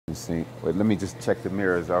Let's see. Wait, let me just check the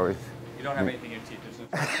mirrors. Always. You don't have anything in your teeth,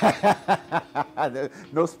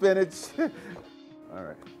 No spinach. All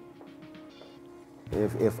right.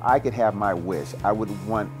 If I could have my wish, I would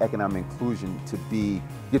want economic inclusion to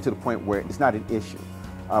get to the point where it's not an issue.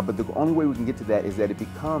 But the only way we can get to that is that it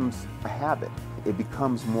becomes a habit. It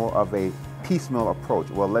becomes more of a piecemeal approach.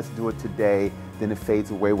 Well, let's do it today, then it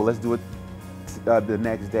fades away. Well, let's do it the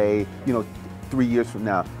next day, 3 years from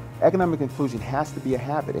now. Economic inclusion has to be a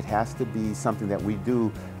habit. It has to be something that we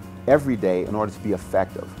do every day in order to be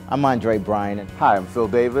effective. I'm Andre Bryan. Hi, I'm Phil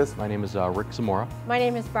Davis. My name is Rick Zamora. My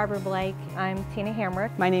name is Barbara Blake. I'm Tina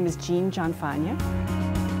Hamrick. My name is Jean Johnfania.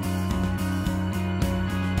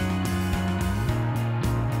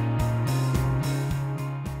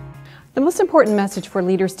 The most important message for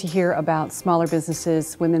leaders to hear about smaller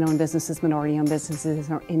businesses, women-owned businesses, minority-owned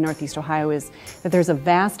businesses in Northeast Ohio is that there's a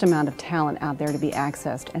vast amount of talent out there to be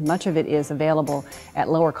accessed, and much of it is available at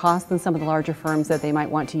lower cost than some of the larger firms that they might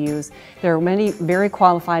want to use. There are many very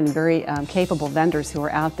qualified and very capable vendors who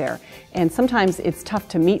are out there, and sometimes it's tough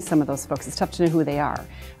to meet some of those folks. It's tough to know who they are.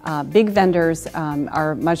 Big vendors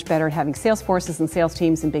are much better at having sales forces and sales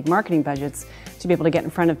teams and big marketing budgets to be able to get in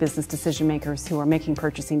front of business decision makers who are making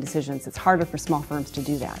purchasing decisions. It's harder for small firms to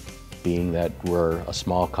do that. Being that we're a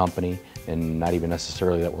small company and not even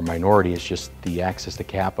necessarily that we're minority, it's just the access to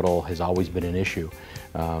capital has always been an issue.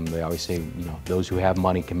 They always say, those who have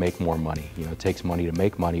money can make more money. It takes money to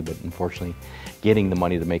make money, but unfortunately, getting the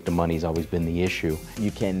money to make the money has always been the issue. You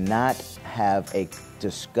cannot have a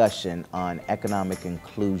discussion on economic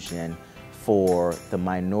inclusion for the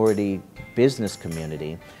minority business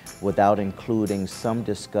community without including some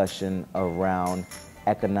discussion around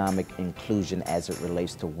economic inclusion as it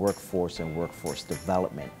relates to workforce and workforce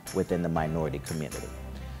development within the minority community.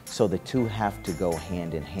 So the two have to go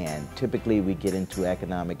hand in hand. Typically we get into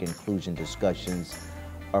economic inclusion discussions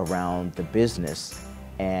around the business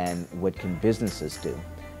and what can businesses do.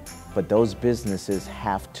 But those businesses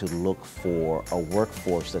have to look for a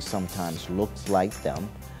workforce that sometimes looks like them.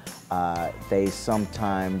 They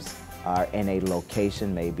sometimes are in a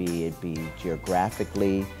location, maybe it be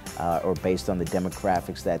geographically or based on the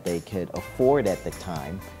demographics that they could afford at the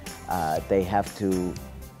time. They have to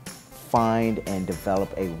find and develop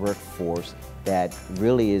a workforce that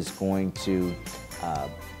really is going to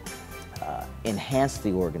enhance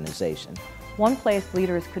the organization. One place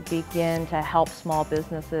leaders could begin to help small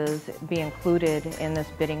businesses be included in this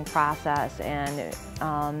bidding process and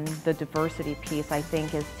the diversity piece, I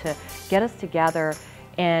think, is to get us together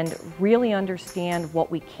and really understand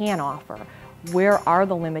what we can offer. Where are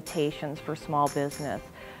the limitations for small business?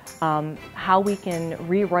 How we can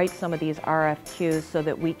rewrite some of these RFQs so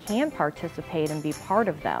that we can participate and be part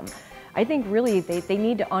of them. I think really they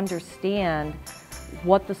need to understand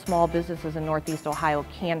what the small businesses in Northeast Ohio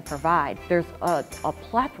can provide. There's a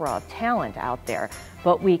plethora of talent out there,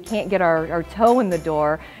 but we can't get our toe in the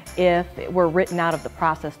door if we're written out of the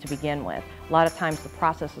process to begin with. A lot of times the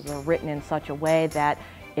processes are written in such a way that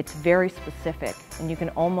it's very specific, and you can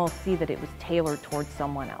almost see that it was tailored towards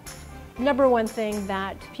someone else. Number one thing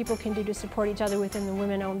that people can do to support each other within the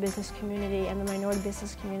women-owned business community and the minority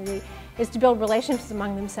business community is to build relationships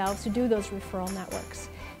among themselves, to do those referral networks,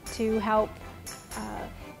 to help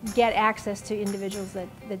get access to individuals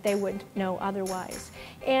that they wouldn't know otherwise.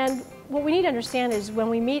 And what we need to understand is when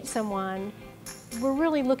we meet someone, we're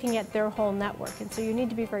really looking at their whole network, and so you need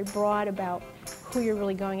to be very broad about who you're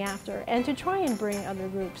really going after, and to try and bring other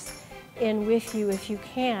groups in with you if you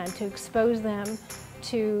can, to expose them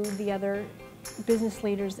to the other business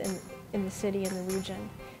leaders in the city and the region.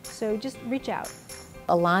 So just reach out.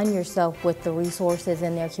 Align yourself with the resources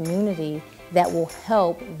in their community that will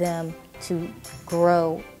help them to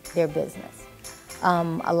grow their business.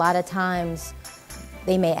 A lot of times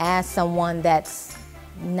they may ask someone that's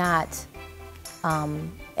not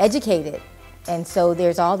educated, and so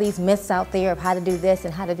there's all these myths out there of how to do this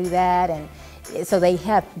and how to do that, and so they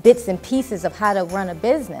have bits and pieces of how to run a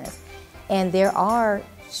business, and there are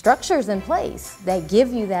structures in place that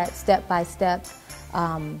give you that step-by-step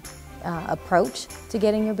approach to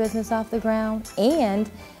getting your business off the ground,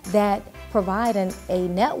 and that provide a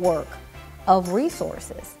network of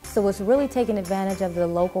resources. So it's really taking advantage of the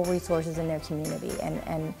local resources in their community,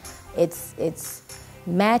 and it's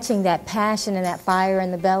matching that passion and that fire in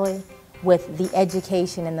the belly with the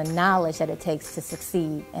education and the knowledge that it takes to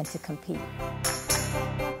succeed and to compete.